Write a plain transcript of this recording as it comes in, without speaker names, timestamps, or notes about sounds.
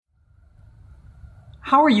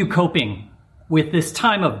How are you coping with this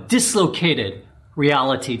time of dislocated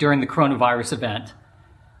reality during the coronavirus event?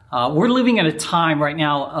 We're living at a time right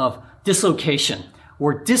now of dislocation.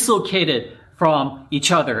 We're dislocated from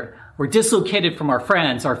each other. We're dislocated from our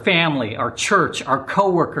friends, our family, our church, our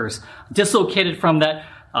coworkers, dislocated from that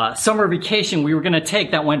summer vacation we were going to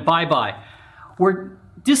take that went bye-bye. We're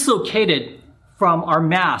dislocated from our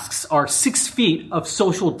masks, our 6 feet of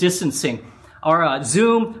social distancing, our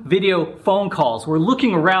Zoom video phone calls. We're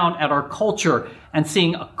looking around at our culture and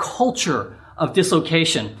seeing a culture of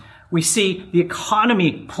dislocation. We see the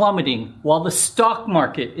economy plummeting while the stock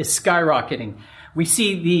market is skyrocketing. We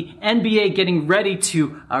see the NBA getting ready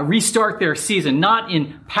to restart their season, not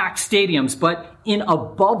in packed stadiums, but in a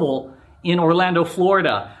bubble in Orlando,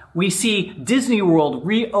 Florida. We see Disney World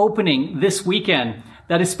reopening this weekend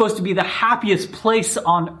that is supposed to be the happiest place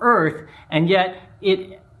on earth, and yet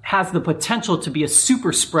it has the potential to be a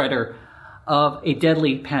super spreader of a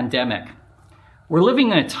deadly pandemic. We're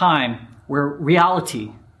living in a time where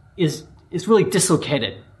reality is really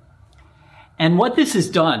dislocated. And what this has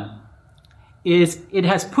done is it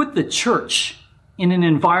has put the church in an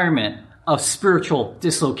environment of spiritual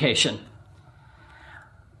dislocation.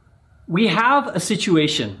 We have a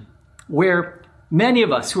situation where many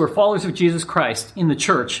of us who are followers of Jesus Christ in the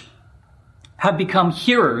church have become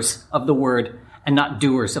hearers of the word and not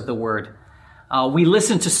doers of the word. We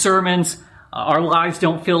listen to sermons. Our lives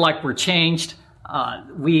don't feel like we're changed.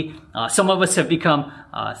 Some of us have become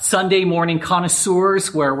Sunday morning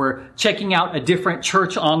connoisseurs, where we're checking out a different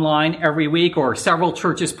church online every week or several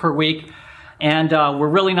churches per week, and we're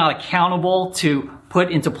really not accountable to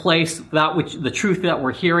put into place the truth that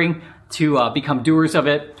we're hearing to become doers of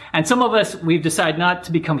it. And some of us, we've decided not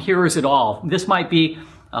to become hearers at all. This might be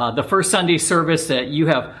the first Sunday service that you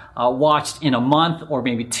have watched in a month or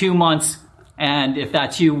maybe 2 months, and if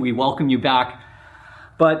that's you, we welcome you back.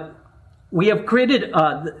 But we have created,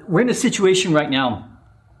 we're in a situation right now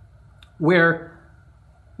where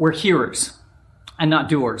we're hearers and not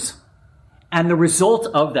doers. And the result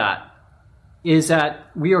of that is that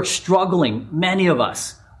we are struggling, many of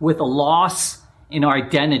us, with a loss in our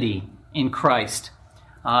identity in Christ.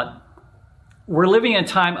 We're living in a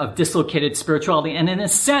time of dislocated spirituality, and in a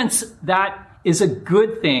sense, that is a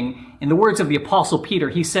good thing. In the words of the Apostle Peter,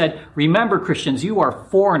 he said, "Remember, Christians, you are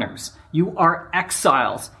foreigners. You are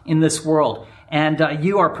exiles in this world, and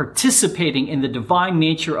you are participating in the divine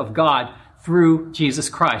nature of God through Jesus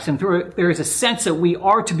Christ." And there is a sense that we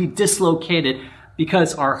are to be dislocated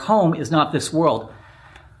because our home is not this world.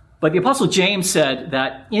 But the Apostle James said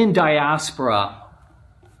that in diaspora,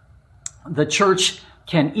 the church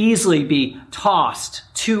can easily be tossed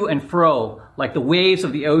to and fro like the waves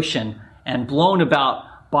of the ocean and blown about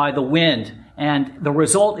by the wind. And the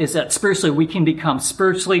result is that spiritually we can become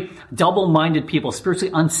spiritually double-minded people,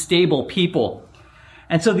 spiritually unstable people.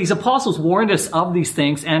 And so these apostles warned us of these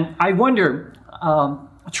things. And I wonder,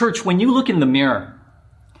 church, when you look in the mirror,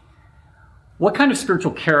 what kind of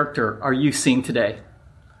spiritual character are you seeing today?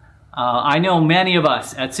 I know many of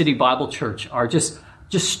us at City Bible Church are just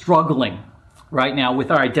struggling right now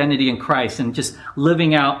with our identity in Christ and just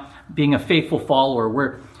living out being a faithful follower.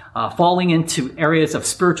 We're falling into areas of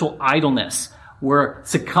spiritual idleness. We're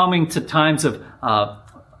succumbing to times of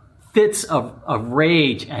fits of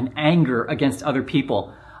rage and anger against other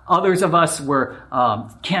people. Others of us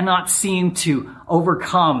cannot seem to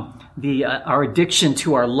overcome our addiction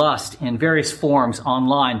to our lust in various forms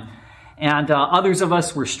online. And others of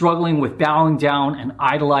us were struggling with bowing down and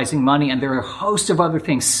idolizing money. And there are a host of other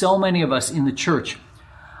things. So many of us in the church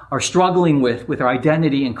are struggling with our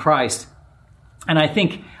identity in Christ. And I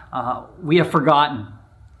think we have forgotten,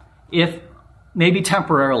 if maybe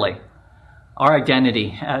temporarily, our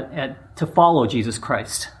identity to follow Jesus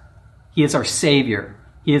Christ. He is our Savior.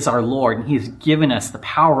 He is our Lord. And He has given us the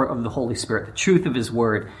power of the Holy Spirit, the truth of His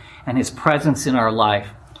Word, and His presence in our life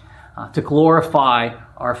to glorify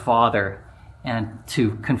our Father and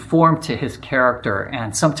to conform to His character.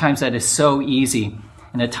 And sometimes that is so easy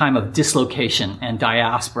in a time of dislocation and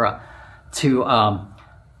diaspora to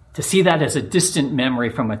see that as a distant memory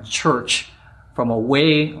from a church from a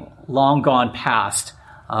way long gone past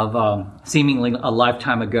of seemingly a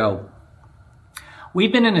lifetime ago.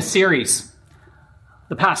 We've been in a series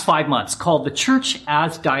the past 5 months called The Church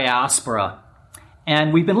as Diaspora.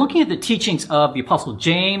 And we've been looking at the teachings of the Apostle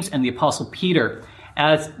James and the Apostle Peter.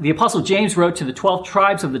 As the Apostle James wrote to the 12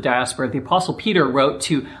 tribes of the diaspora, the Apostle Peter wrote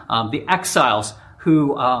to the exiles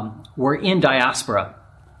who were in diaspora.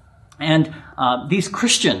 And these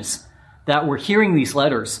Christians that were hearing these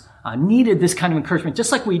letters needed this kind of encouragement,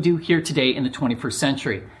 just like we do here today in the 21st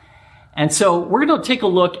century. And so we're going to take a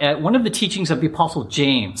look at one of the teachings of the Apostle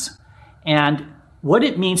James and what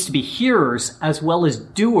it means to be hearers as well as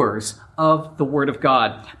doers of the Word of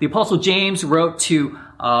God. The Apostle James wrote to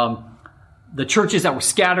the churches that were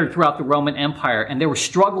scattered throughout the Roman Empire, and they were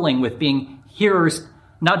struggling with being hearers,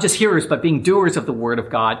 not just hearers, but being doers of the Word of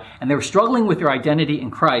God. And they were struggling with their identity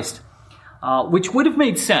in Christ, which would have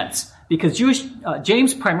made sense because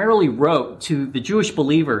James primarily wrote to the Jewish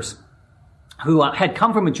believers who had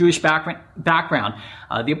come from a Jewish background.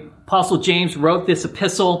 The Apostle James wrote this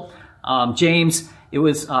epistle. It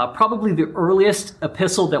was probably the earliest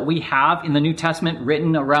epistle that we have in the New Testament,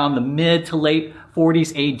 written around the mid to late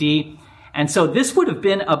 40s AD. And so this would have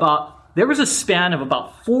been there was a span of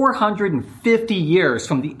about 450 years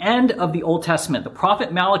from the end of the Old Testament, the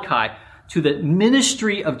prophet Malachi, to the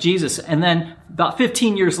ministry of Jesus. And then about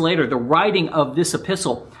 15 years later, the writing of this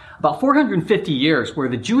epistle, about 450 years where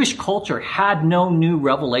the Jewish culture had no new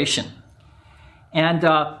revelation. And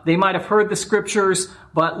they might have heard the scriptures,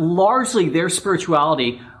 but largely their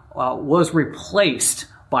spirituality was replaced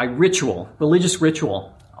by religious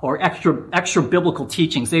ritual, or extra biblical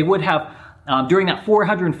teachings. They would have, during that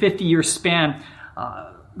 450-year span,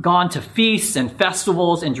 gone to feasts and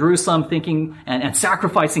festivals in Jerusalem, thinking and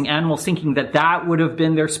sacrificing animals, thinking that would have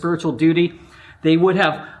been their spiritual duty. They would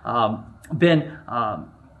have been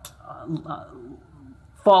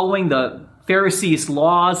following the Pharisees'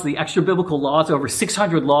 laws, the extra biblical laws, over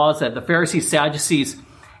 600 laws that the Pharisees, Sadducees,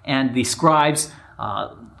 and the scribes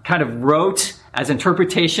kind of wrote as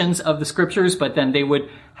interpretations of the scriptures, but then they would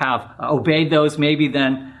have obeyed those maybe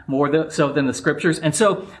then more so than the scriptures. And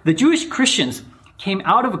so the Jewish Christians came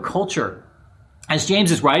out of a culture, as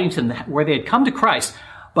James is writing to them, where they had come to Christ,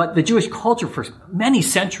 but the Jewish culture for many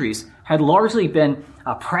centuries had largely been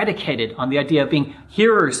predicated on the idea of being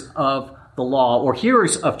hearers of the law or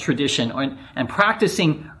hearers of tradition and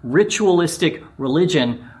practicing ritualistic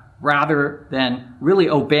religion rather than really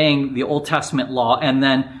obeying the Old Testament law and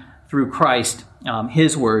then through Christ,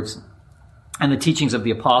 his words and the teachings of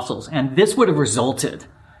the apostles. And this would have resulted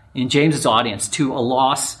in James's audience to a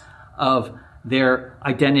loss of their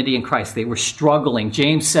identity in Christ. They were struggling.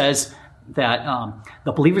 James says that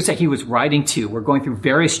the believers that he was writing to were going through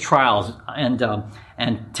various trials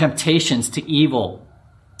and temptations to evil,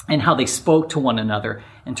 and how they spoke to one another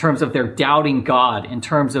in terms of their doubting God, in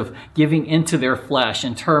terms of giving into their flesh,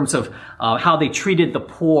 in terms of how they treated the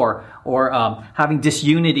poor or having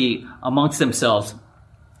disunity amongst themselves.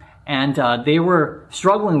 And they were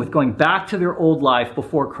struggling with going back to their old life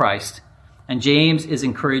before Christ. And James is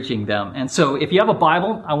encouraging them. And so if you have a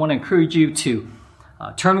Bible, I want to encourage you to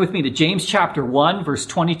turn with me to James chapter 1, verse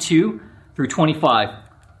 22 through 25.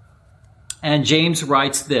 And James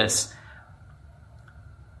writes this.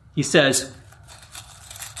 He says,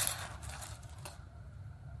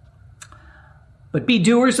 "But be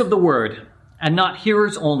doers of the word, and not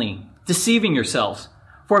hearers only, deceiving yourselves.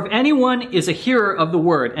 For if anyone is a hearer of the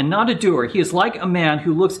word and not a doer, he is like a man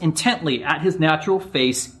who looks intently at his natural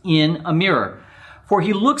face in a mirror. For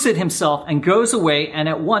he looks at himself and goes away and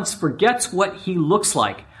at once forgets what he looks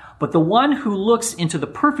like. But the one who looks into the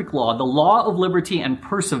perfect law, the law of liberty, and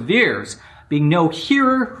perseveres, being no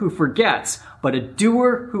hearer who forgets, but a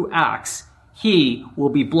doer who acts, he will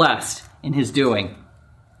be blessed in his doing."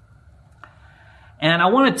 And I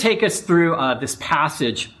want to take us through this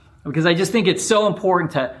passage because I just think it's so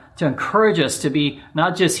important to encourage us to be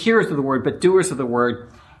not just hearers of the word, but doers of the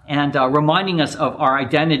word, and reminding us of our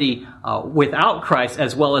identity without Christ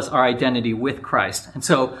as well as our identity with Christ. And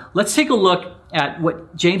so let's take a look at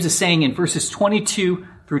what James is saying in verses 22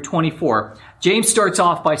 through 24. James starts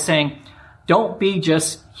off by saying, don't be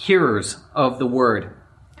just hearers of the word.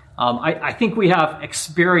 I think we have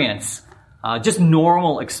experience, just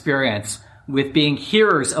normal experience, with being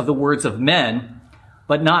hearers of the words of men,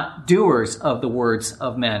 but not doers of the words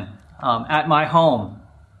of men. At my home,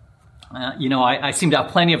 I seem to have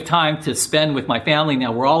plenty of time to spend with my family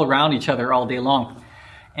now. We're all around each other all day long.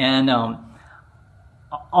 And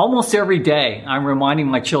almost every day, I'm reminding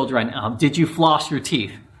my children, did you floss your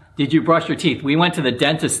teeth? Did you brush your teeth? We went to the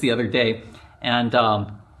dentist the other day, and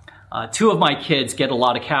two of my kids get a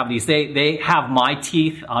lot of cavities. They have my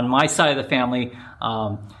teeth on my side of the family.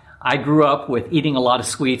 I grew up with eating a lot of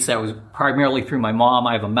sweets. That was primarily through my mom.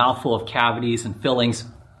 I have a mouthful of cavities and fillings.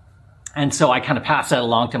 And so I kind of pass that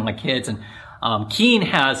along to my kids. And Keen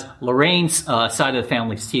has Lorraine's side of the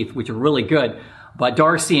family's teeth, which are really good. But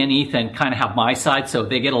Darcy and Ethan kind of have my side, so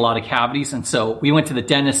they get a lot of cavities. And so we went to the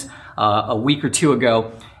dentist a week or two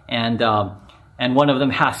ago, and one of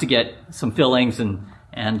them has to get some fillings.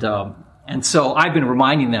 And so I've been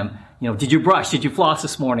reminding them, did you brush? Did you floss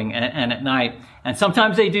this morning and at night? And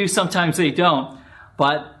sometimes they do, sometimes they don't.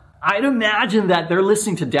 But I'd imagine that they're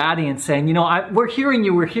listening to Daddy and saying, we're hearing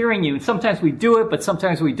you. And sometimes we do it, but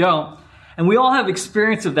sometimes we don't. And we all have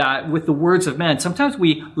experience of that with the words of men. Sometimes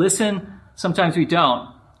we listen, sometimes we don't.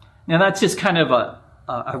 Now that's just kind of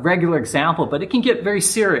a regular example, but it can get very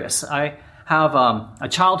serious. I have a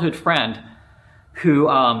childhood friend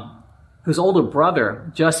whose older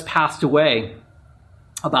brother just passed away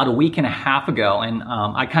about a week and a half ago. And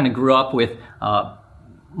I kind of grew up with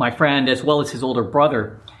my friend as well as his older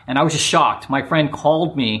brother. And I was just shocked. My friend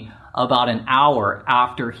called me about an hour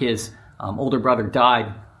after his older brother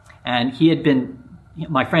died. And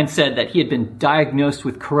my friend said that he had been diagnosed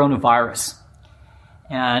with coronavirus.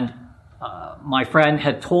 And my friend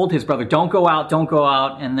had told his brother, don't go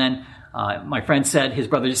out. And then my friend said his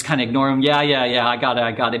brother just kind of ignored him. Yeah, I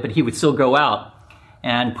got it. But he would still go out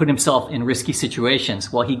and put himself in risky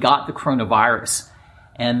situations. Well, he got the coronavirus.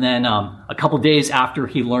 And then a couple days after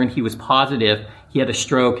he learned he was positive, he had a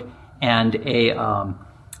stroke and a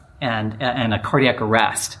cardiac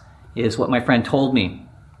arrest, is what my friend told me.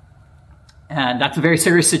 And that's a very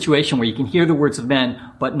serious situation where you can hear the words of men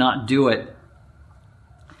but not do it.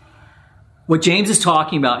 What James is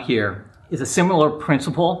talking about here is a similar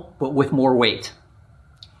principle, but with more weight.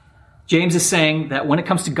 James is saying that when it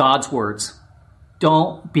comes to God's words,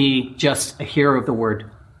 don't be just a hearer of the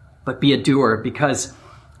word, but be a doer, because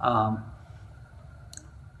all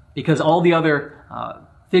the other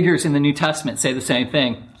figures in the New Testament say the same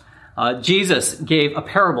thing. Jesus gave a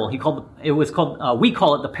parable. We call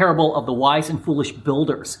it the parable of the wise and foolish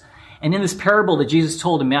builders. And in this parable that Jesus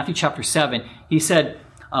told in Matthew chapter 7, he said,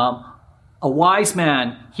 a wise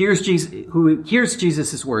man who hears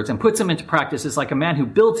Jesus' words and puts them into practice is like a man who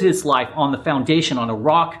built his life on the foundation, on a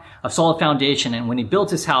rock, a solid foundation. And when he built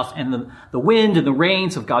his house and the wind and the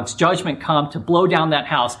rains of God's judgment come to blow down that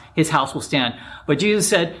house, his house will stand. But Jesus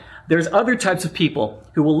said, there's other types of people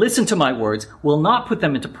who will listen to my words, will not put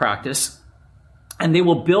them into practice, and they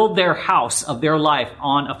will build their house of their life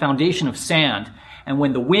on a foundation of sand. And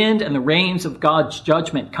when the wind and the rains of God's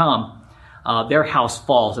judgment come, their house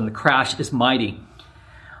falls and the crash is mighty.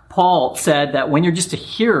 Paul said that when you're just a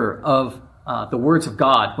hearer of the words of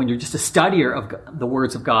God, when you're just a studier of the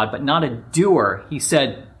words of God, but not a doer, he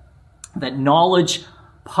said that knowledge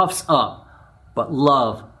puffs up, but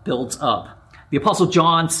love builds up. The Apostle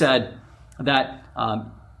John said that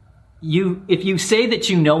if you say that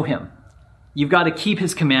you know him, you've got to keep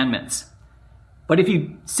his commandments. But if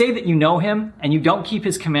you say that you know him and you don't keep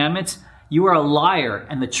his commandments, you are a liar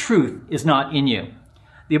and the truth is not in you.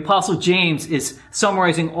 The Apostle James is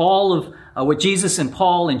summarizing all of what Jesus and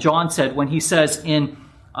Paul and John said when he says in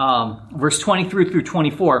verse 23 through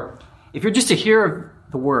 24, if you're just a hearer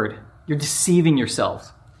of the word, you're deceiving yourselves.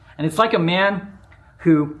 And it's like a man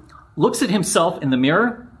who looks at himself in the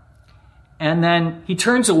mirror and then he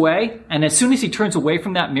turns away. And as soon as he turns away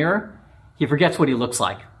from that mirror, he forgets what he looks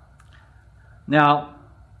like. Now,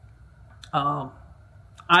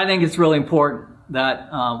 I think it's really important that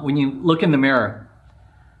when you look in the mirror,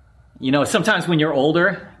 sometimes when you're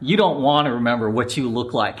older, you don't want to remember what you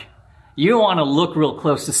look like. You don't want to look real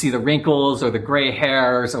close to see the wrinkles or the gray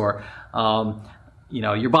hairs or,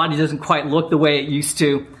 your body doesn't quite look the way it used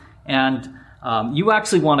to. And you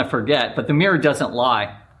actually want to forget, but the mirror doesn't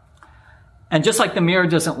lie. And just like the mirror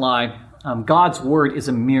doesn't lie, God's word is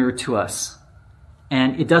a mirror to us.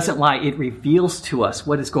 And it doesn't lie. It reveals to us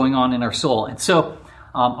what is going on in our soul. And so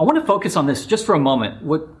I want to focus on this just for a moment.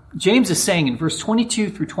 What James is saying in verse 22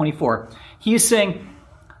 through 24, he is saying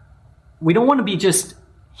we don't want to be just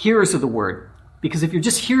hearers of the word, because if you're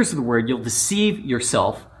just hearers of the word, you'll deceive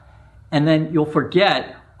yourself, and then you'll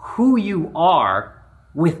forget who you are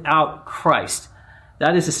without Christ.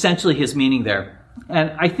 That is essentially his meaning there.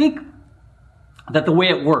 And I think that the way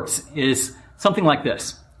it works is something like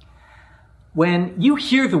this. When you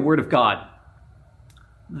hear the word of God,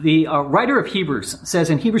 the writer of Hebrews says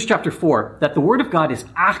in Hebrews chapter 4 that the word of God is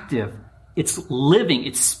active, it's living,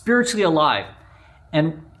 it's spiritually alive.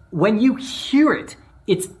 And when you hear it,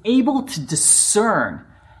 it's able to discern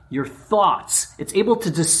your thoughts. It's able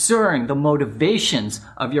to discern the motivations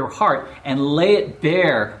of your heart and lay it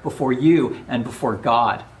bare before you and before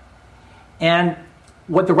God. And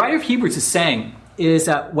what the writer of Hebrews is saying is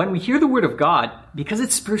that when we hear the word of God, because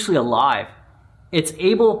it's spiritually alive, it's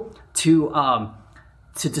able to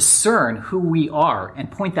discern who we are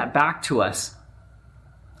and point that back to us.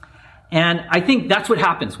 And I think that's what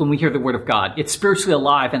happens when we hear the word of God. It's spiritually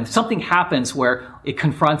alive, and something happens where it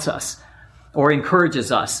confronts us or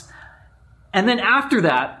encourages us. And then after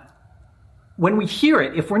that, when we hear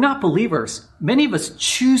it, if we're not believers, many of us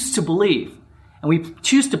choose to believe. And we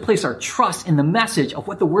choose to place our trust in the message of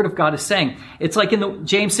what the Word of God is saying. It's like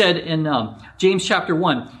James said in James chapter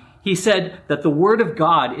 1, he said that the Word of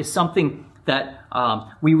God is something that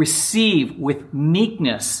we receive with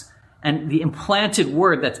meekness, and the implanted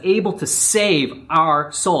Word that's able to save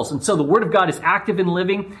our souls. And so the Word of God is active and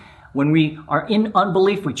living. When we are in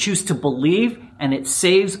unbelief, we choose to believe, and it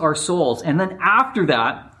saves our souls. And then after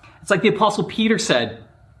that, it's like the Apostle Peter said,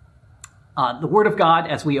 the Word of God,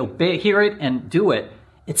 as we obey, hear it and do it,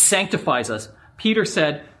 it sanctifies us. Peter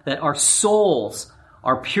said that our souls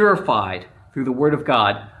are purified through the Word of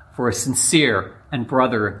God for a sincere and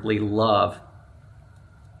brotherly love.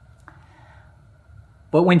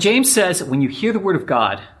 But when James says, when you hear the Word of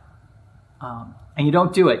God and you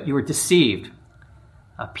don't do it, you are deceived,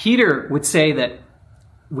 Peter would say that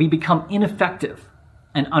we become ineffective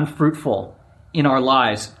and unfruitful in our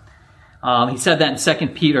lives. He said that in 2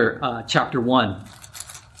 Peter chapter 1.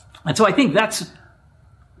 And so I think that's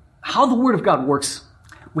how the Word of God works.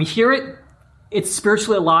 We hear it, it's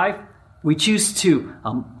spiritually alive. We choose to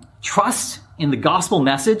trust in the gospel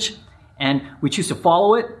message, and we choose to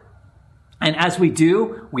follow it. And as we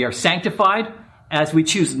do, we are sanctified. As we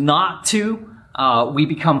choose not to, we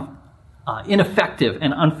become ineffective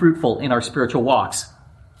and unfruitful in our spiritual walks.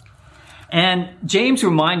 And James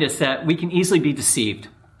reminds us that we can easily be deceived.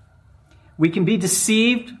 We can be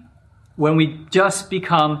deceived when we just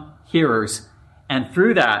become hearers, and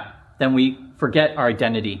through that, then we forget our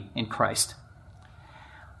identity in Christ.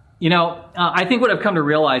 I think what I've come to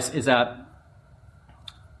realize is that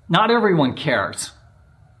not everyone cares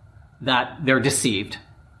that they're deceived.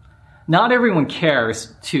 Not everyone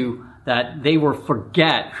cares that they will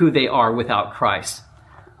forget who they are without Christ.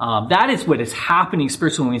 That is what is happening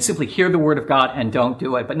spiritually when we simply hear the Word of God and don't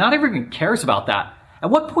do it. But not everyone cares about that. At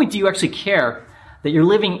what point do you actually care that you're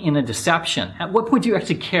living in a deception? At what point do you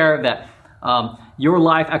actually care that your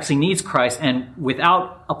life actually needs Christ, and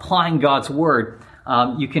without applying God's Word,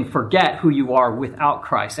 you can forget who you are without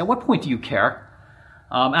Christ? At what point do you care?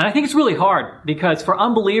 And I think it's really hard, because for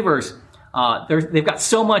unbelievers, they've got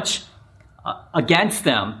so much against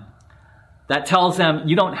them that tells them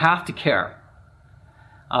you don't have to care.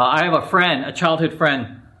 I have a childhood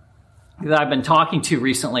friend that I've been talking to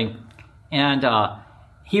recently, and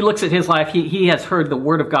he looks at his life. He has heard the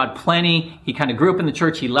Word of God plenty. He kind of grew up in the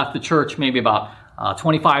church. He left the church maybe about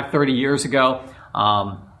 25, 30 years ago.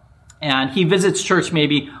 And he visits church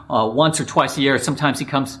maybe once or twice a year. Sometimes he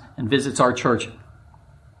comes and visits our church.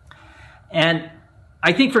 And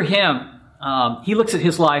I think for him, he looks at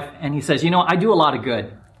his life and he says, I do a lot of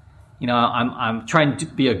good. I'm trying to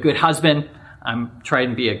be a good husband. I'm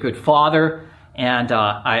trying to be a good father. And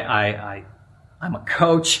I'm a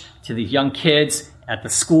coach to these young kids at the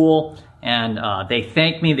school. And they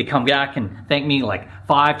thank me. They come back and thank me like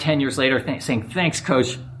 5-10 years later, saying, "Thanks,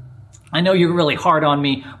 Coach. I know you're really hard on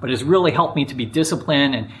me, but it's really helped me to be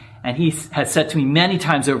disciplined." And he has said to me many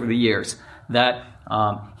times over the years that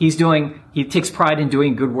he takes pride in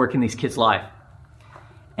doing good work in these kids' life.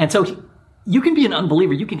 And so you can be an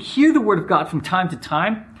unbeliever. You can hear the Word of God from time to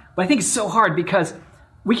time, but I think it's so hard because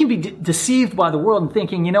we can be deceived by the world and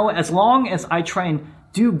thinking, as long as I try and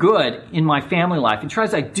do good in my family life, and try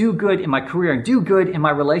as I do good in my career and do good in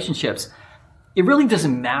my relationships, it really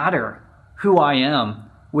doesn't matter who I am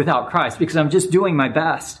without Christ, because I'm just doing my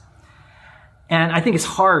best. And I think it's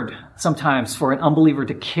hard sometimes for an unbeliever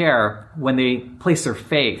to care when they place their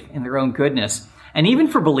faith in their own goodness. And even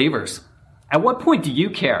for believers, at what point do you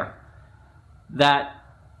care that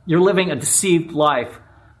you're living a deceived life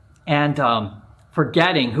and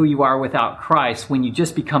forgetting who you are without Christ when you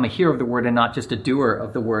just become a hearer of the Word and not just a doer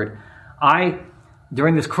of the Word?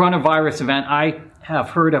 During this coronavirus event, I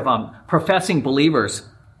have heard of professing believers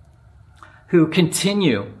who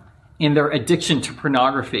continue in their addiction to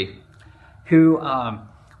pornography, who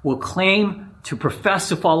will claim to profess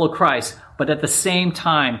to follow Christ, but at the same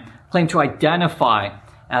time claim to identify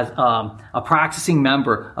as a practicing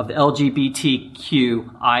member of the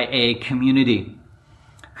LGBTQIA community,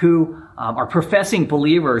 who are professing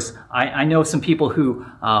believers. I know some people who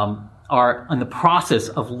are in the process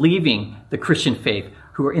of leaving the Christian faith,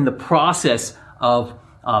 who are in the process of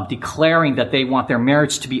declaring that they want their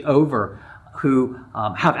marriage to be over, who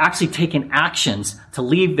have actually taken actions to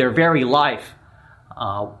leave their very life.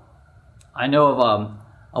 I know of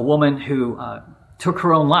a woman who took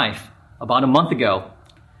her own life about a month ago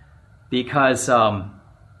because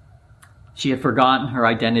she had forgotten her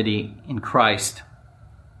identity in Christ.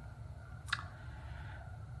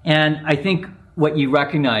 And I think what you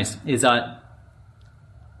recognize is that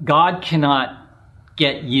God cannot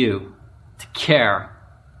get you to care.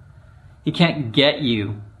 He can't get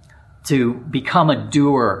you to become a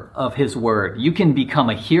doer of his word. You can become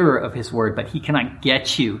a hearer of his word, but he cannot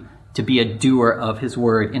get you to be a doer of his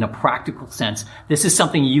word in a practical sense. This is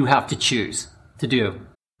something you have to choose to do.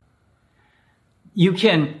 You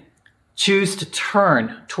can choose to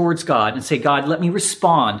turn towards God and say, God, let me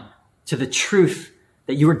respond to the truth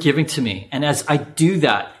that you are giving to me. And as I do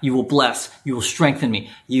that, you will bless, you will strengthen me.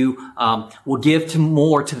 You will give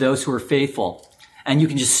more to those who are faithful. And you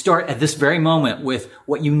can just start at this very moment with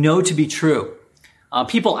what you know to be true.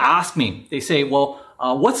 People ask me, they say, well,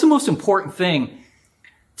 what's the most important thing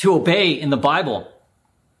to obey in the Bible?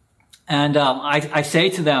 And I say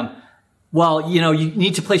to them, well, you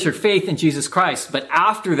need to place your faith in Jesus Christ. But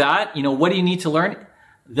after that, what do you need to learn?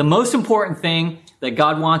 The most important thing that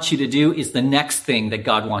God wants you to do is the next thing that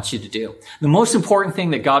God wants you to do. The most important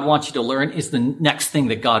thing that God wants you to learn is the next thing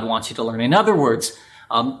that God wants you to learn. In other words,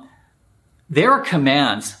 there are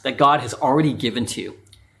commands that God has already given to you,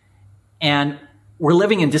 and we're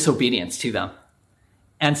living in disobedience to them.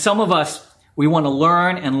 And some of us, we want to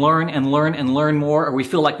learn and learn and learn and learn more, or we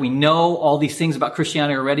feel like we know all these things about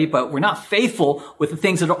Christianity already, but we're not faithful with the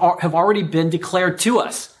things that have already been declared to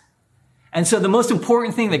us. And so the most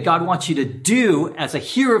important thing that God wants you to do as a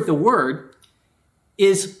hearer of the word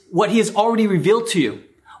is what he has already revealed to you.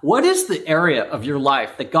 What is the area of your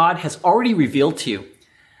life that God has already revealed to you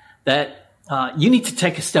that you need to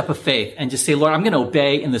take a step of faith and just say, Lord, I'm going to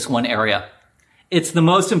obey in this one area. It's the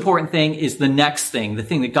most important thing is the next thing, the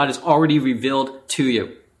thing that God has already revealed to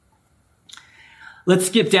you. Let's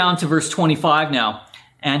skip down to verse 25 now.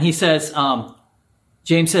 And he says,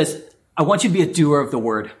 James says, I want you to be a doer of the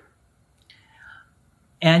word.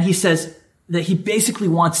 And he says that he basically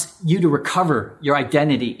wants you to recover your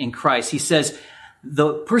identity in Christ. He says,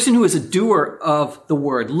 the person who is a doer of the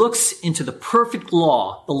word looks into the perfect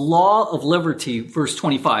law, the law of liberty, verse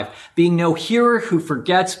 25, being no hearer who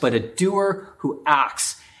forgets, but a doer who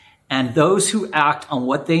acts. And those who act on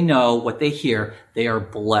what they know, what they hear, they are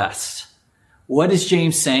blessed. What is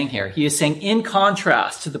James saying here? He is saying, in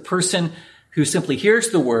contrast to the person who simply hears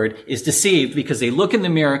the word, is deceived because they look in the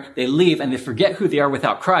mirror, they leave, and they forget who they are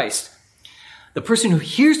without Christ. The person who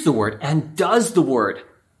hears the word and does the word,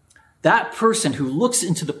 that person who looks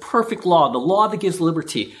into the perfect law, the law that gives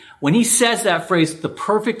liberty, when he says that phrase, the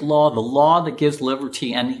perfect law, the law that gives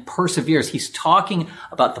liberty, and he perseveres, he's talking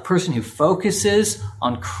about the person who focuses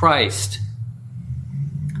on Christ.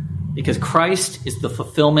 Because Christ is the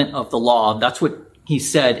fulfillment of the law. That's what he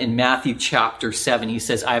said in Matthew chapter 7. He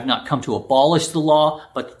says, I have not come to abolish the law,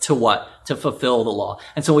 but to what? To fulfill the law.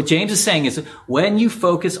 And so what James is saying is, when you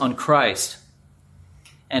focus on Christ,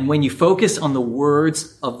 and when you focus on the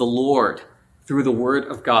words of the Lord through the word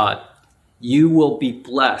of God, you will be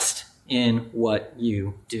blessed in what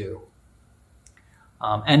you do.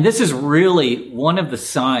 And this is really one of the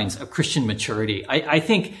signs of Christian maturity. I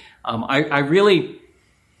think I really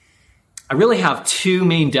have two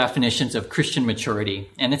main definitions of Christian maturity.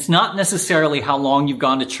 And it's not necessarily how long you've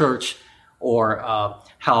gone to church or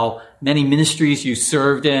how many ministries you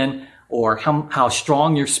served in or how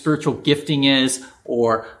strong your spiritual gifting is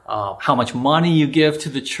or how much money you give to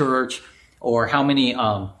the church or how many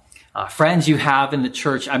friends you have in the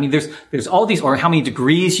church. I mean, there's all these, or how many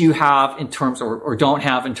degrees you have in terms or don't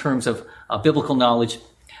have in terms of biblical knowledge.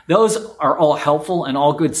 Those are all helpful and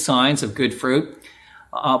all good signs of good fruit.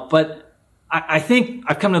 But I think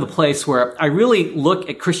I've come to the place where I really look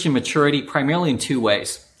at Christian maturity primarily in two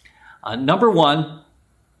ways. Number one,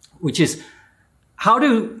 which is, how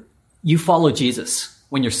do you follow Jesus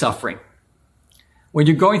when you're suffering? When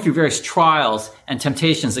you're going through various trials and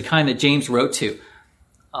temptations, the kind that James wrote to.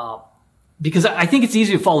 Because I think it's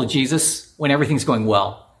easy to follow Jesus when everything's going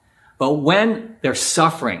well. But when there's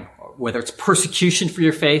suffering, whether it's persecution for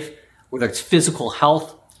your faith, whether it's physical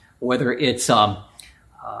health, whether it's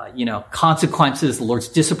consequences, the Lord's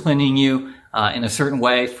disciplining you in a certain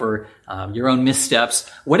way for your own missteps,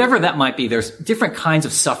 whatever that might be, there's different kinds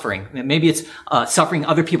of suffering. Maybe it's suffering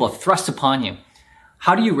other people have thrust upon you.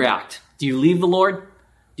 How do you react? Do you leave the Lord?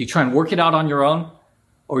 Do you try and work it out on your own?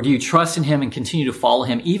 Or do you trust in him and continue to follow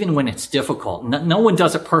him even when it's difficult? No one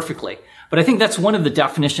does it perfectly. But I think that's one of the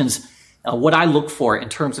definitions, what I look for in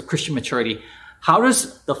terms of Christian maturity. How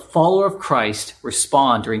does the follower of Christ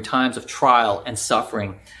respond during times of trial and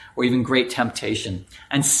suffering or even great temptation?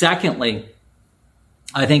 And secondly,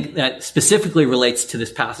 I think that specifically relates to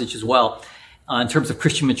this passage as well, in terms of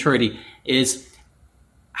Christian maturity, is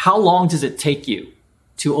how long does it take you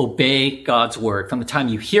to obey God's word from the time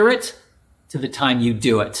you hear it to the time you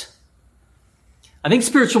do it? I think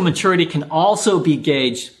spiritual maturity can also be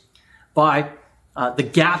gauged by the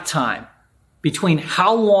gap time between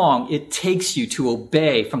how long it takes you to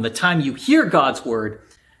obey from the time you hear God's word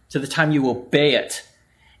to the time you obey it.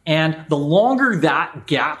 And the longer that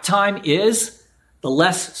gap time is, the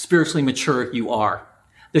less spiritually mature you are.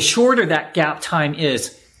 The shorter that gap time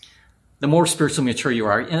is, the more spiritually mature you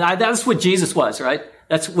are. And that's what Jesus was, right?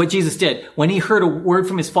 That's what Jesus did. When he heard a word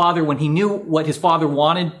from his Father, when he knew what his Father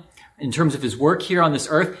wanted in terms of his work here on this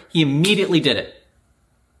earth, he immediately did it.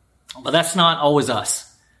 But that's not always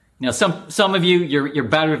us. You know, some of you, you're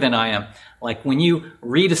better than I am. Like when you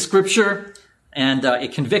read a scripture and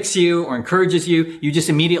it convicts you or encourages you, you just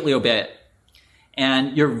immediately obey it.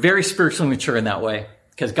 And you're very spiritually mature in that way.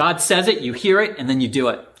 Because God says it, you hear it, and then you do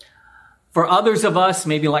it. For others of us,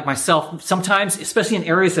 maybe like myself, sometimes, especially in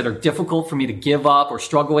areas that are difficult for me to give up or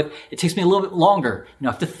struggle with, it takes me a little bit longer. You know,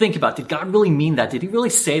 I have to think about, did God really mean that? Did he really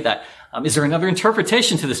say that? Is there another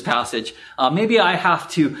interpretation to this passage? Maybe I have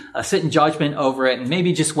to sit in judgment over it, and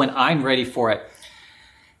maybe just when I'm ready for it.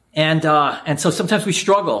 And so sometimes we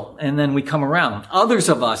struggle, and then we come around. Others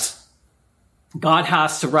of us, God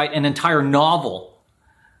has to write an entire novel,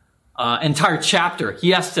 entire chapter.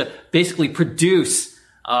 He has to basically produce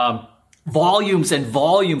volumes and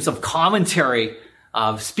volumes of commentary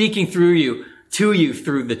speaking through you, to you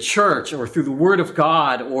through the church or through the Word of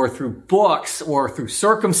God or through books or through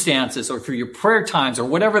circumstances or through your prayer times or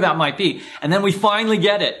whatever that might be. And then we finally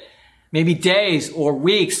get it, maybe days or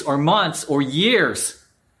weeks or months or years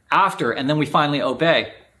after, and then we finally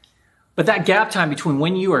obey. But that gap time between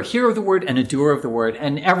when you are a hearer of the Word and a doer of the Word,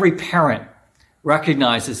 and every parent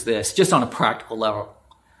recognizes this just on a practical level.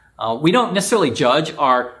 We don't necessarily judge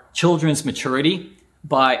our children's maturity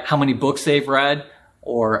by how many books they've read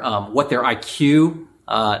or what their IQ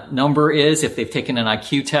number is if they've taken an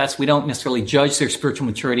IQ test. We don't necessarily judge their spiritual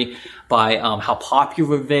maturity by how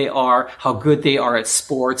popular they are, how good they are at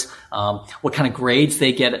sports, what kind of grades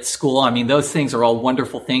they get at school. I mean, those things are all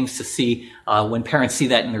wonderful things to see when parents see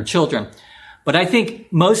that in their children. But I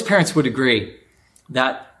think most parents would agree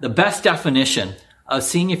that the best definition of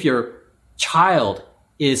seeing if your child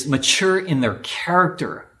is mature in their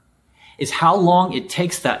character is how long it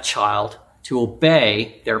takes that child to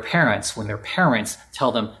obey their parents when their parents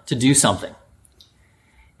tell them to do something.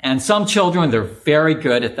 And some children, they're very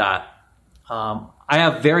good at that. I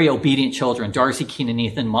have very obedient children. Darcy, Keenan,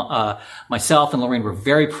 Ethan, myself, and Lorraine were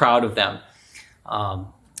very proud of them.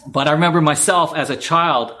 But I remember myself as a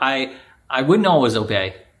child, I wouldn't always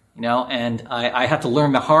obey, you know, and I had to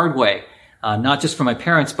learn the hard way, not just from my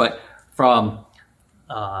parents, but from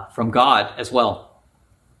God as well.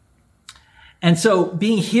 And so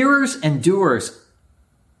being hearers and doers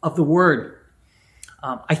of the word,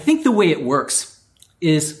 I think the way it works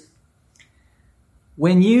is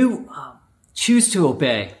when you choose to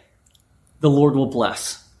obey, the Lord will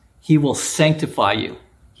bless. He will sanctify you.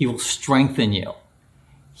 He will strengthen you.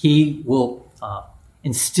 He will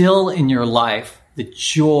instill in your life the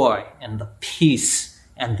joy and the peace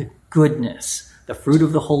and the goodness, the fruit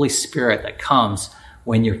of the Holy Spirit that comes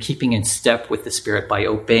when you're keeping in step with the Spirit by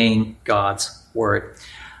obeying God's word.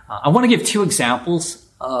 I want to give two examples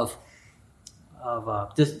of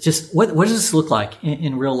just what does this look like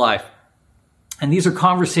in real life. And these are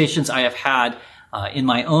conversations I have had in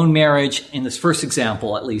my own marriage, in this first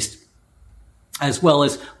example at least, as well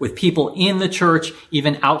as with people in the church,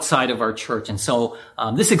 even outside of our church. And so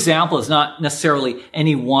this example is not necessarily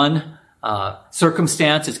any one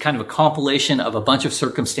circumstance. It's kind of a compilation of a bunch of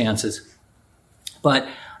circumstances. But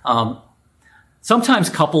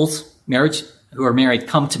sometimes couples, who are married,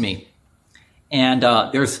 come to me, and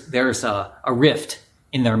there's a rift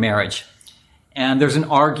in their marriage, and there's an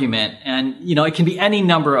argument, and you know it can be any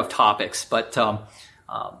number of topics. But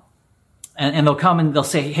and they'll come and they'll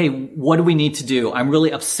say, "Hey, what do we need to do? I'm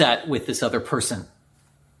really upset with this other person,"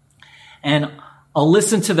 and I'll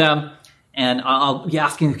listen to them. And I'll be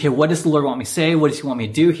asking, okay, what does the Lord want me to say? What does he want me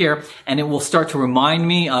to do here? And it will start to remind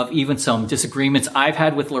me of even some disagreements I've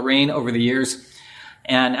had with Lorraine over the years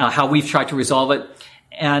and how we've tried to resolve it.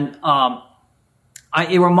 And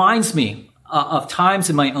it reminds me of times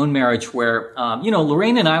in my own marriage where,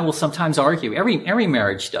 Lorraine and I will sometimes argue. Every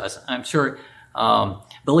marriage does. I'm sure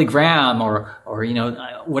Billy Graham or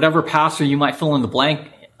whatever pastor you might fill in the blank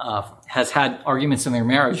has had arguments in their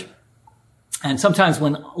marriage. And sometimes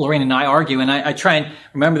when Lorraine and I argue, and I try and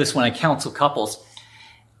remember this when I counsel couples,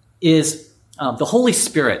 is the Holy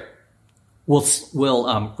Spirit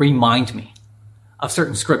will remind me of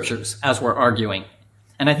certain scriptures as we're arguing.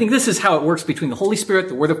 And I think this is how it works between the Holy Spirit,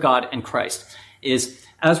 the Word of God, and Christ, is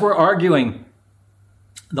as we're arguing,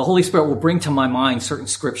 the Holy Spirit will bring to my mind certain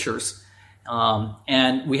scriptures.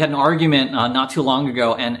 And we had an argument not too long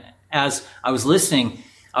ago, and as I was listening,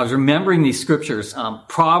 I was remembering these scriptures.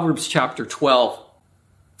 Proverbs chapter 12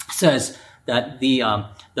 says that the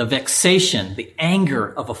vexation, the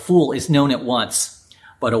anger of a fool is known at once,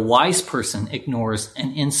 but a wise person ignores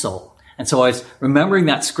an insult. And so I was remembering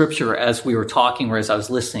that scripture as we were talking, or as I was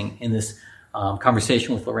listening in this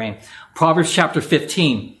conversation with Lorraine. Proverbs chapter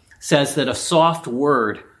 15 says that a soft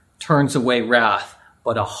word turns away wrath,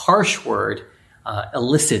 but a harsh word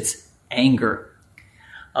elicits anger.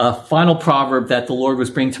 A final proverb that the Lord was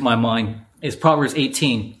bringing to my mind is Proverbs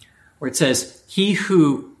 18, where it says, "He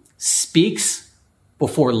who speaks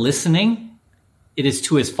before listening, it is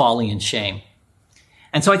to his folly and shame."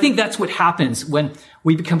 And so I think that's what happens when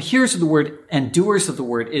we become hearers of the word and doers of the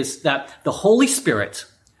word, is that the Holy Spirit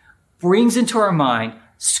brings into our mind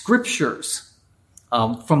scriptures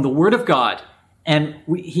from the word of God, and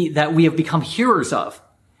that we have become hearers of.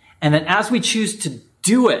 And then as we choose to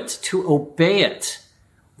do it, to obey it,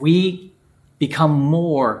 we become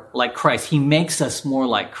more like Christ. He makes us more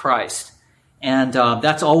like Christ. And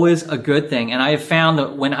that's always a good thing. And I have found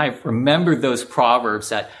that when I've remembered those proverbs,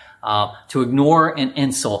 that to ignore an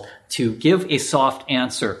insult, to give a soft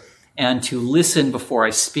answer, and to listen before I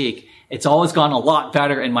speak, it's always gone a lot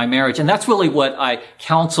better in my marriage. And that's really what I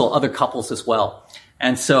counsel other couples as well.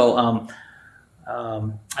 And so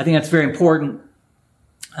I think that's very important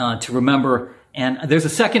to remember. And there's a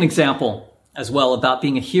second example as well about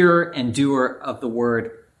being a hearer and doer of the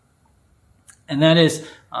word. And that is,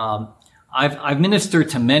 I've ministered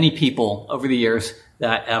to many people over the years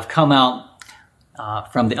that have come out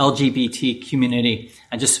from the LGBT community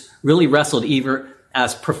and just really wrestled either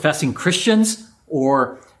as professing Christians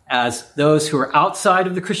or as those who are outside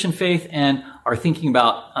of the Christian faith and are thinking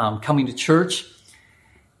about coming to church.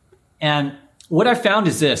 And what I found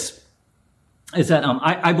is this, is that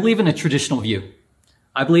I believe in a traditional view.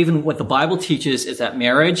 I believe in what the Bible teaches is that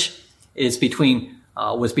marriage is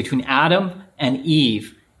was between Adam and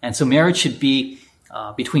Eve. And so marriage should be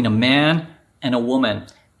between a man and a woman.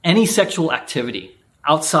 Any sexual activity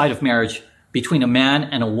outside of marriage between a man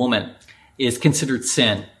and a woman is considered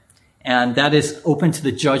sin. And that is open to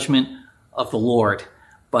the judgment of the Lord.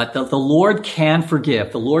 But the Lord can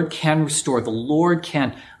forgive. The Lord can restore. The Lord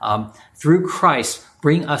can, through Christ,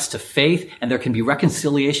 bring us to faith. And there can be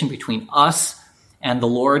reconciliation between us and the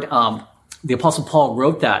Lord. The Apostle Paul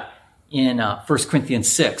wrote that in 1 Corinthians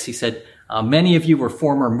 6. He said, many of you were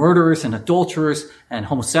former murderers and adulterers and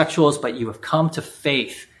homosexuals, but you have come to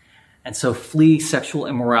faith. And so flee sexual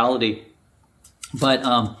immorality. But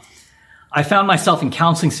I found myself in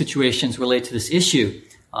counseling situations related to this issue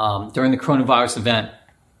during the coronavirus event.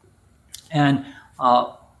 And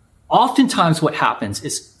oftentimes what happens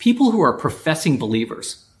is people who are professing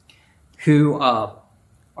believers who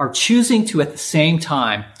are choosing to at the same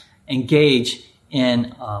time engage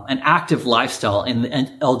in an active lifestyle in the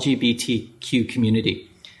LGBTQ community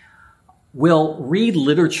will read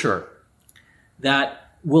literature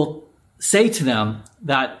that will say to them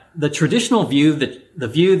that the traditional view, the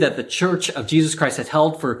view that the Church of Jesus Christ has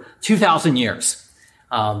held for 2,000 years,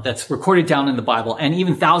 that's recorded down in the Bible, and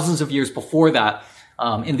even thousands of years before that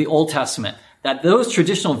in the Old Testament, that those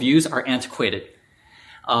traditional views are antiquated.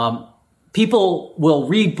 People will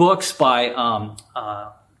read books by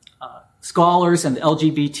scholars and the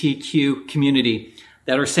LGBTQ community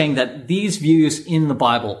that are saying that these views in the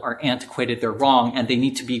Bible are antiquated, they're wrong, and they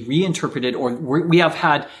need to be reinterpreted, or we have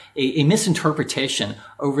had a misinterpretation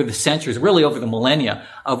over the centuries, really over the millennia,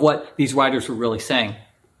 of what these writers were really saying.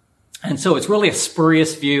 And so it's really a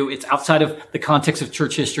spurious view. It's outside of the context of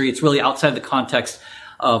church history. It's really outside the context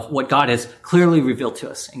of what God has clearly revealed to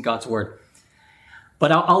us in God's Word.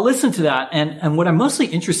 But I'll listen to that, and what I'm mostly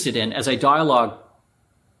interested in as I dialogue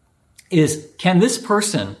is, can this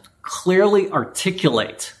person clearly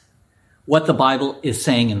articulate what the Bible is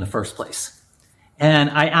saying in the first place? And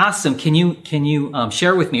I asked them, can you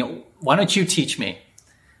share with me? Why don't you teach me?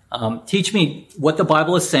 Teach me what the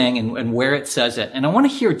Bible is saying and where it says it. And I want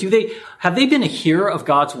to hear, have they been a hearer of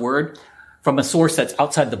God's Word from a source that's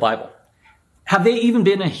outside the Bible? Have they even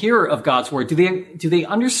been a hearer of God's Word? Do they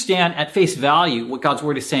understand at face value what God's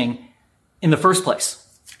Word is saying in the first place?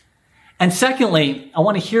 And secondly, I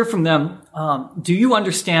want to hear from them, do you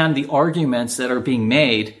understand the arguments that are being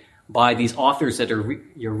made by these authors that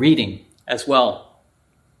you're reading as well?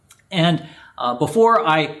 And before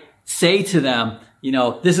I say to them,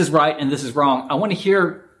 this is right and this is wrong, I want to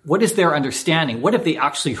hear, what is their understanding? What have they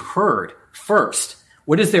actually heard first?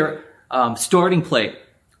 What is their starting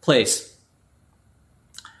place?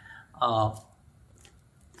 And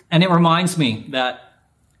it reminds me that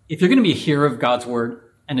if you're going to be a hearer of God's Word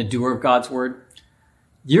and a doer of God's Word,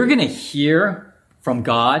 you're going to hear from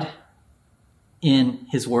God in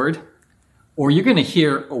his word, or you're going to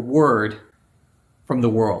hear a word from the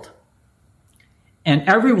world. And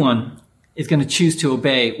everyone is going to choose to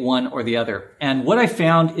obey one or the other. And what I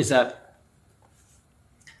found is that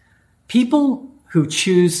people who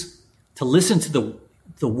choose to listen to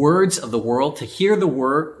the words of the world, to hear the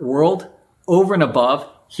world over and above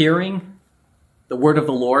hearing the word of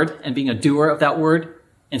the Lord and being a doer of that word,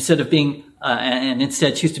 instead of being, and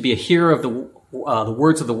instead choose to be a hearer of the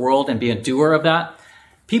words of the world and be a doer of that.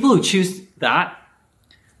 People who choose that,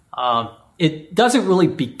 it doesn't really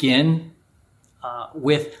begin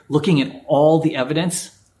with looking at all the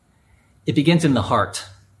evidence. It begins in the heart.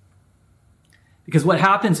 Because what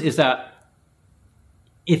happens is that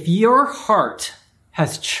if your heart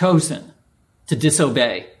has chosen to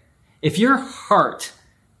disobey, if your heart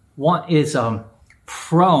is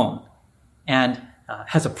prone and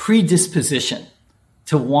has a predisposition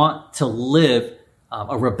to want to live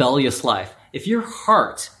a rebellious life, if your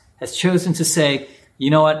heart has chosen to say, you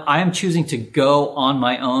know what, I am choosing to go on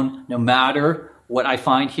my own no matter what I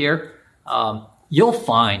find here, you'll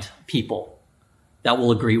find people that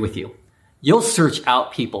will agree with you. You'll search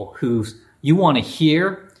out people who you want to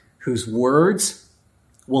hear, whose words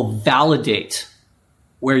will validate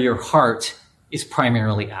where your heart is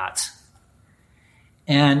primarily at.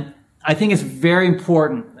 And I think it's very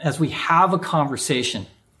important as we have a conversation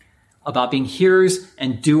about being hearers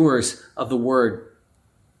and doers of the word,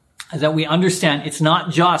 is that we understand it's not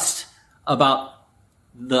just about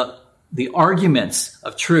the arguments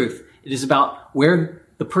of truth. It is about where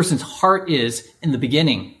the person's heart is in the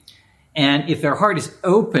beginning. And if their heart is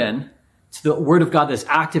open to the word of God that's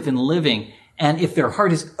active and living, and if their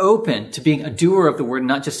heart is open to being a doer of the word,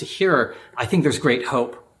 not just a hearer, I think there's great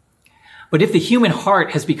hope. But if the human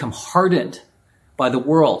heart has become hardened by the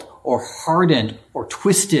world, or hardened or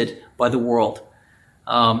twisted by the world,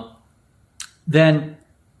 then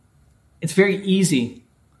it's very easy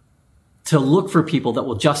to look for people that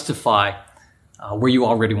will justify where you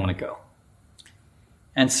already want to go.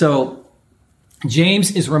 And so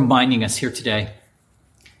James is reminding us here today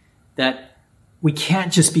that we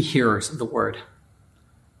can't just be hearers of the word.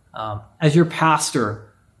 As your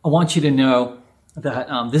pastor, I want you to know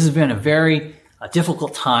that this has been a very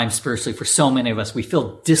difficult time spiritually for so many of us. We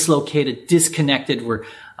feel dislocated, disconnected. We're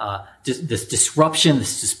this disruption,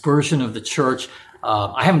 this dispersion of the church.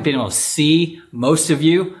 I haven't been able to see most of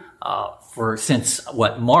you since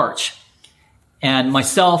March. And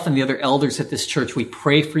myself and the other elders at this church, we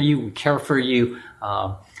pray for you, we care for you.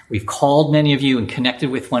 We've called many of you and connected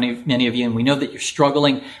with many of you, and we know that you're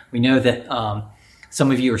struggling. We know that some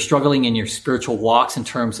of you are struggling in your spiritual walks in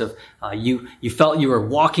terms of you felt you were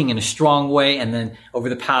walking in a strong way, and then over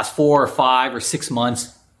the past 4 or 5 or 6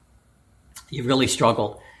 months, you really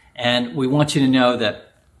struggled. And we want you to know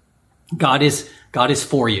that God is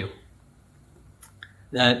for you.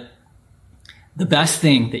 That the best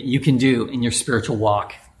thing that you can do in your spiritual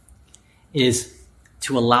walk is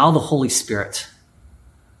to allow the Holy Spirit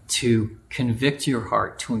to convict your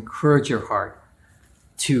heart, to encourage your heart,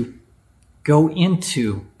 to go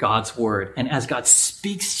into God's word. And as God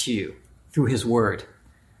speaks to you through his word,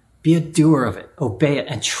 be a doer of it, obey it,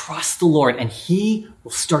 and trust the Lord. And he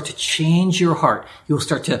will start to change your heart. He will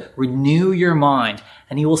start to renew your mind,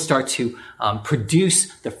 and he will start to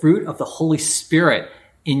produce the fruit of the Holy Spirit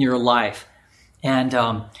in your life. And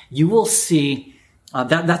you will see,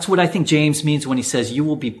 that's what I think James means when he says you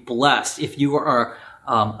will be blessed. If you are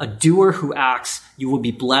a doer who acts, you will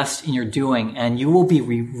be blessed in your doing, and you will be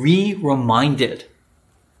reminded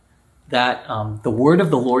that the word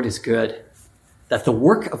of the Lord is good, that the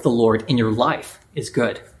work of the Lord in your life is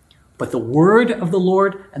good. But the word of the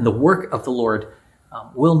Lord and the work of the Lord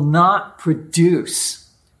will not produce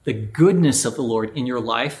the goodness of the Lord in your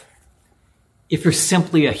life if you're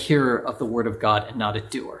simply a hearer of the word of God and not a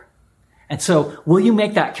doer. And so will you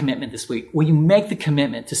make that commitment this week? Will you make the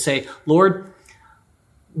commitment to say, Lord,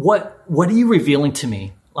 what are you revealing to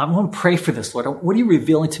me? I want to pray for this, Lord. What are you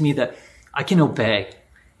revealing to me that I can obey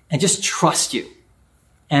and just trust you?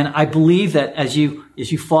 And I believe that as you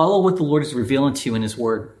follow what the Lord is revealing to you in his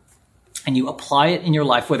word, and you apply it in your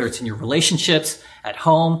life, whether it's in your relationships, at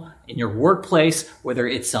home, in your workplace, whether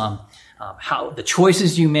it's how the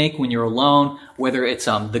choices you make when you're alone, whether it's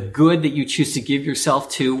the good that you choose to give yourself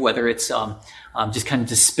to, whether it's just kind of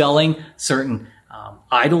dispelling certain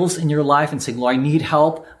idols in your life and saying, Lord, I need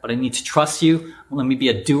help, but I need to trust you. Let me be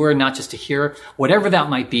a doer, not just a hearer. Whatever that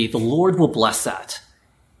might be, the Lord will bless that.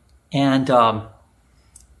 And I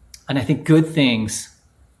think good things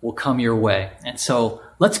will come your way. And so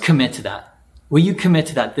let's commit to that. Will you commit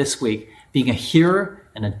to that this week, being a hearer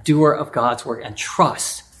and a doer of God's word, and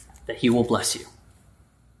trust that he will bless you.